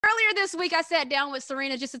earlier this week, I sat down with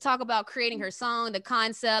Serena just to talk about creating her song, the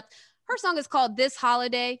concept. Her song is called This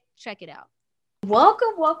Holiday. Check it out.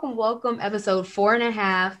 Welcome. Episode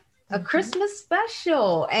 4.5, a Christmas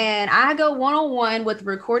special. And I go one-on-one with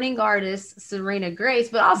recording artist Serena Grace,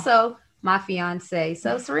 but also my fiance.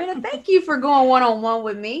 So Serena, thank you for going one-on-one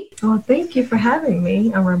with me. Oh, thank you for having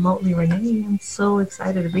me. I'm remotely Renee. I'm so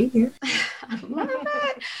excited to be here. I love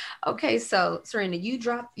it. Okay, so Serena,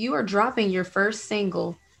 you are dropping your first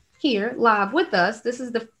single here live with us. This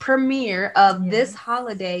is the premiere of This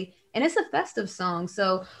Holiday, and it's a festive song.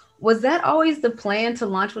 So was that always the plan to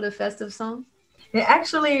launch with a festive song? It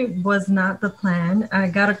actually was not the plan. I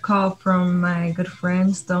got a call from my good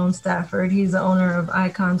friend, Stone Stafford. He's the owner of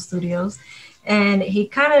Icon Studios. And he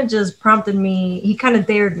kind of just prompted me, he kind of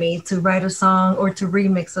dared me to write a song or to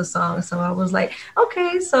remix a song. So I was like,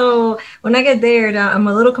 okay, so when I get dared, I'm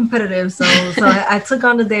a little competitive. So I took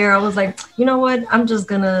on the dare. I was like, you know what? I'm just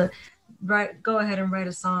going to go ahead and write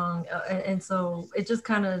a song. And so it just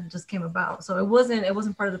kind of just came about. So it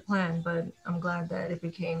wasn't part of the plan, but I'm glad that it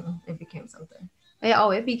became something. It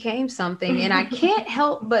became something. And I can't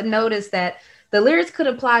help but notice that the lyrics could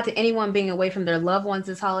apply to anyone being away from their loved ones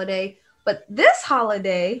this holiday. But this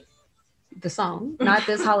holiday, the song, not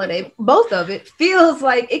this holiday, both of it feels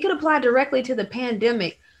like it could apply directly to the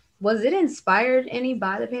pandemic. Was it inspired any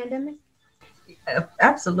by the pandemic?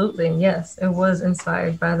 Absolutely. Yes, it was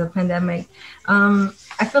inspired by the pandemic.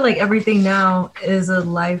 I feel like everything now is a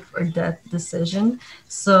life or death decision.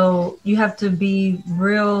 So you have to be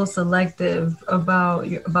real selective about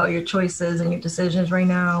your choices and your decisions right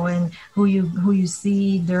now, and who you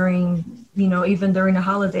see during, even during the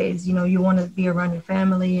holidays. You want to be around your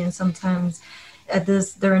family, and sometimes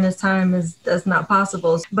during this time that's not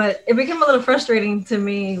possible. But it became a little frustrating to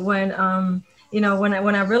me when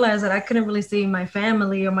when I realized that I couldn't really see my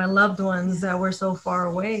family or my loved ones that were so far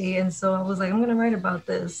away. And so I was like, I'm going to write about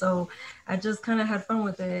this. So I just kind of had fun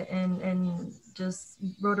with it and just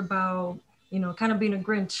wrote about, kind of being a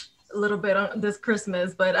Grinch a little bit on this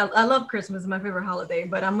Christmas. But I love Christmas, it's my favorite holiday.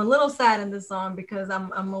 But I'm a little sad in this song because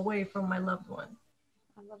I'm away from my loved one.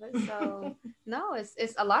 I love it. So no,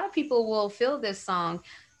 it's a lot of people will feel this song.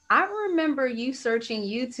 I remember you searching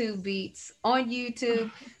YouTube beats on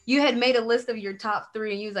YouTube. You had made a list of your top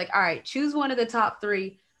 3 and you was like, all right, choose one of the top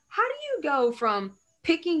 3. How do you go from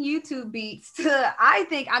picking YouTube beats to,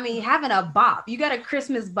 having a bop? You got a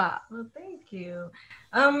Christmas bop. Well, thank you.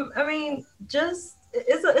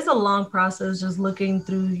 It's a long process just looking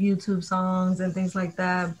through YouTube songs and things like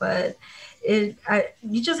that. But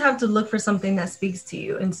you just have to look for something that speaks to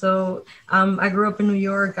you. And so I grew up in New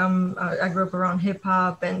York. I grew up around hip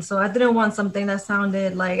hop. And so I didn't want something that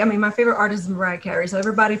sounded like, my favorite artist is Mariah Carey. So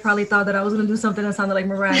everybody probably thought that I was going to do something that sounded like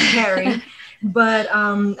Mariah Carey. But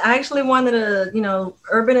I actually wanted to,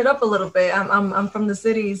 urban it up a little bit. I'm from the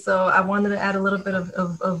city, so I wanted to add a little bit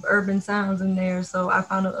of urban sounds in there. So I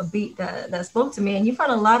found a beat that spoke to me. And you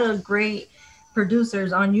find a lot of great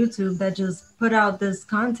producers on YouTube that just put out this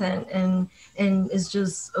content and it's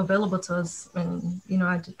just available to us. And,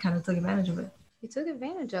 I just kind of took advantage of it. You took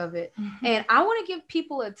advantage of it. Mm-hmm. And I want to give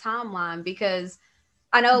people a timeline because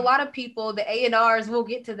I know a lot of people, the A&Rs, we'll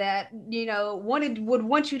get to that, would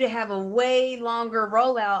want you to have a way longer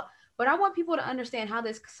rollout. But I want people to understand how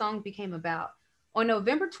this song became about. On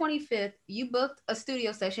November 25th, you booked a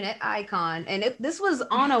studio session at Icon, and this was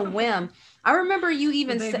on a whim. I remember you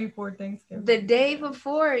even the day before Thanksgiving. The day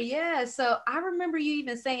before, yeah. So I remember you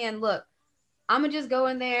even saying, look, I'm going to just go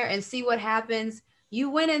in there and see what happens. You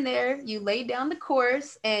went in there, you laid down the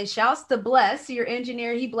chorus, and shouts to Bless, your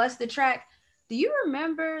engineer, he blessed the track. Do you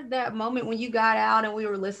remember that moment when you got out and we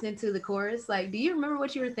were listening to the chorus? Like, do you remember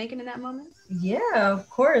what you were thinking in that moment? Yeah, of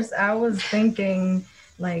course. I was thinking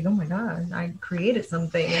like, oh my God, I created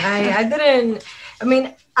something.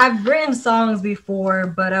 I've written songs before,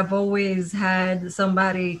 but I've always had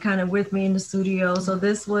somebody kind of with me in the studio. So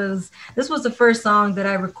this was the first song that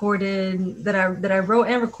I recorded, that I wrote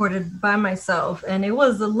and recorded by myself. And it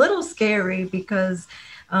was a little scary because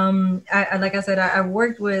I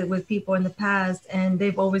worked with people in the past, and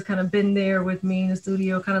they've always kind of been there with me in the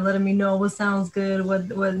studio, kind of letting me know what sounds good,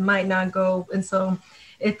 what might not go. And so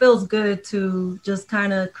it feels good to just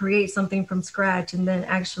kind of create something from scratch and then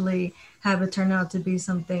actually have it turn out to be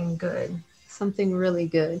something good. Something really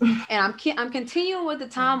good. And I'm continuing with the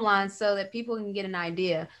timeline so that people can get an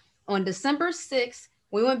idea. On December 6th,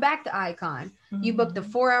 we went back to Icon. Mm-hmm. You booked a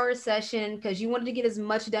 4-hour session because you wanted to get as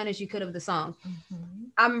much done as you could of the song. Mm-hmm.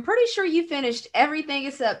 I'm pretty sure you finished everything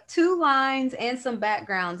except 2 lines and some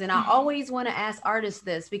backgrounds. And I always want to ask artists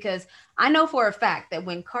this because I know for a fact that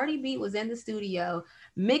when Cardi B was in the studio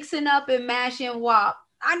mixing up and mashing WAP,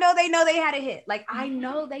 I know they had a hit. Like, I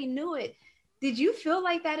know they knew it. Did you feel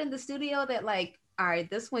like that in the studio that like, all right,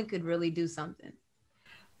 this one could really do something?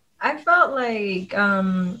 I felt like,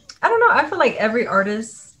 I don't know. I feel like every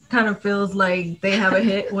artist kind of feels like they have a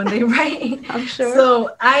hit when they write. I'm sure.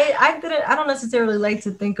 So I don't necessarily like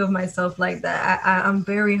to think of myself like that. I'm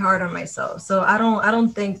very hard on myself. So I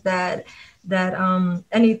don't think that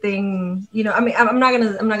anything, you know, I mean, I'm not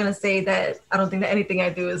gonna say that I don't think that anything I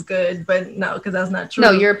do is good, but no, because that's not true.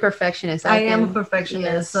 No, you're a perfectionist. I am a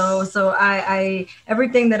perfectionist. Yes. So I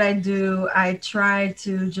everything that I do, I try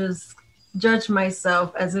to just judge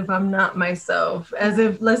myself as if I'm not myself, as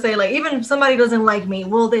if, let's say, like, even if somebody doesn't like me,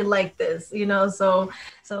 will they like this, you know? So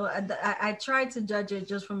I try to judge it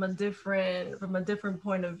just from a different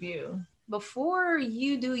point of view. Before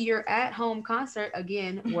you do your at-home concert,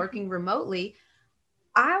 again, working remotely,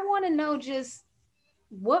 I want to know just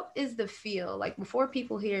what is the feel like before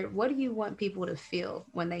people hear. What do you want people to feel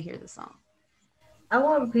when they hear the song? I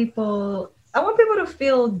want people to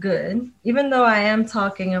feel good, even though I am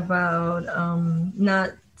talking about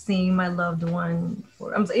not seeing my loved one.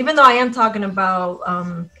 Even though I am talking about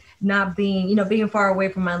not being far away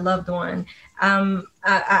from my loved one.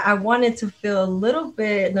 I wanted to feel a little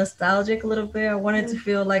bit nostalgic, a little bit. I wanted to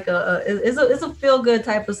feel like it's a feel good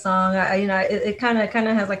type of song. It kind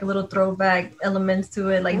of has like a little throwback elements to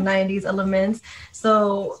it, like 90s elements.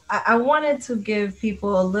 So I wanted to give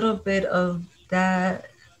people a little bit of that,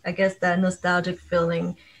 I guess, that nostalgic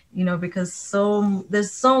feeling, you know, because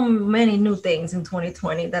there's so many new things in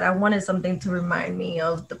 2020 that I wanted something to remind me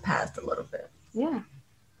of the past a little bit. Yeah.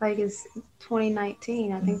 Like it's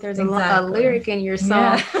 2019. I think there's a lyric in your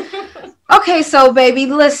song. Yeah. Okay, so baby,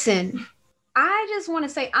 listen. I just want to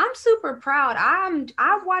say I'm super proud.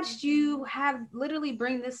 I watched you have literally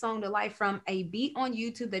bring this song to life from a beat on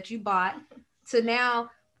YouTube that you bought to now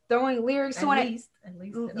throwing lyrics on it.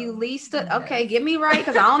 You leased it. Okay, get me right,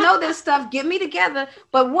 because I don't know this stuff. Get me together.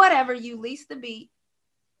 But whatever, you leased the beat,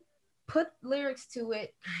 put lyrics to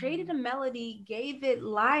it, created a melody, gave it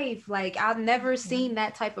life. Like, I've never seen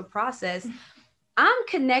that type of process. I'm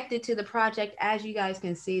connected to the project, as you guys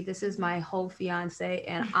can see. This is my whole fiance,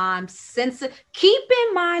 and I'm sensitive. Keep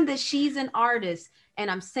in mind that she's an artist,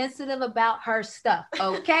 and I'm sensitive about her stuff.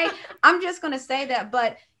 Okay, I'm just gonna say that.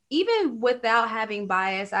 But even without having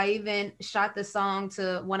bias, I even shot the song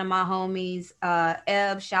to one of my homies,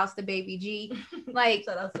 Eb. Shouts to Baby G. Like,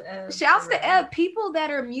 shouts to Eb. People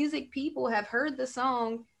that are music people have heard the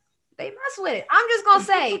song. They mess with it. I'm just gonna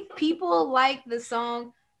say, people like the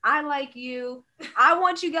song. I like you. I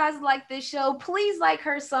want you guys to like this show. Please like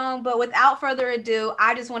her song. But without further ado,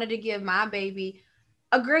 I just wanted to give my baby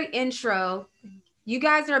a great intro. You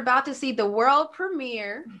guys are about to see the world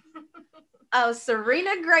premiere of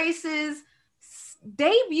Serena Grace's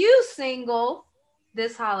debut single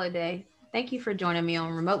this holiday. Thank you for joining me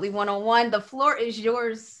on Remotely 101. The floor is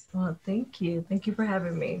yours. Well, thank you. Thank you for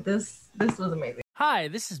having me. This was amazing. Hi,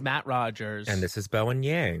 this is Matt Rogers. And this is Bowen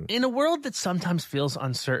Yang. In a world that sometimes feels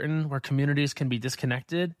uncertain, where communities can be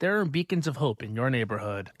disconnected, there are beacons of hope in your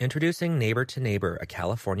neighborhood. Introducing Neighbor to Neighbor, a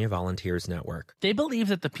California volunteers network. They believe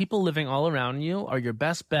that the people living all around you are your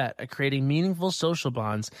best bet at creating meaningful social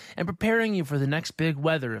bonds and preparing you for the next big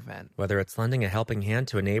weather event. Whether it's lending a helping hand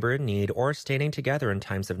to a neighbor in need or standing together in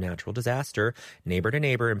times of natural disaster, Neighbor to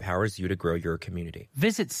Neighbor empowers you to grow your community.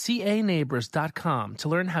 Visit caneighbors.com to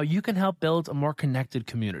learn how you can help build a more connected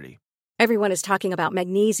community. Everyone is talking about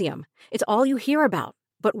magnesium. It's all you hear about.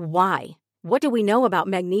 But why? What do we know about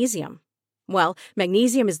magnesium? Well,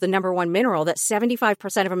 magnesium is the number one mineral that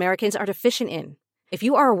 75% of Americans are deficient in. If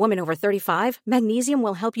you are a woman over 35, magnesium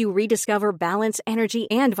will help you rediscover balance, energy,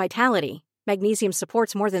 and vitality. Magnesium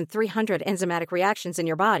supports more than 300 enzymatic reactions in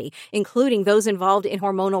your body, including those involved in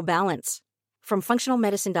hormonal balance. From functional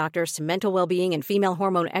medicine doctors to mental well-being and female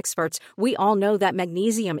hormone experts, we all know that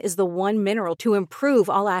magnesium is the one mineral to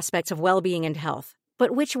improve all aspects of well-being and health.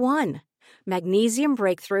 But which one? Magnesium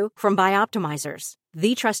Breakthrough from Bioptimizers,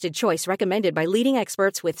 the trusted choice recommended by leading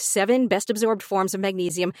experts with 7 best-absorbed forms of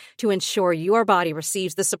magnesium to ensure your body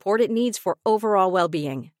receives the support it needs for overall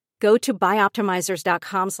well-being. Go to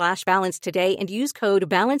bioptimizers.com/balance today and use code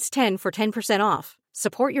BALANCE10 for 10% off.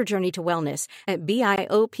 Support your journey to wellness at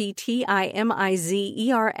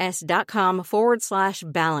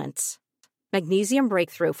bioptimizers.com/balance. Magnesium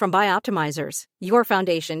Breakthrough from Bioptimizers, your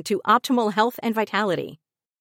foundation to optimal health and vitality.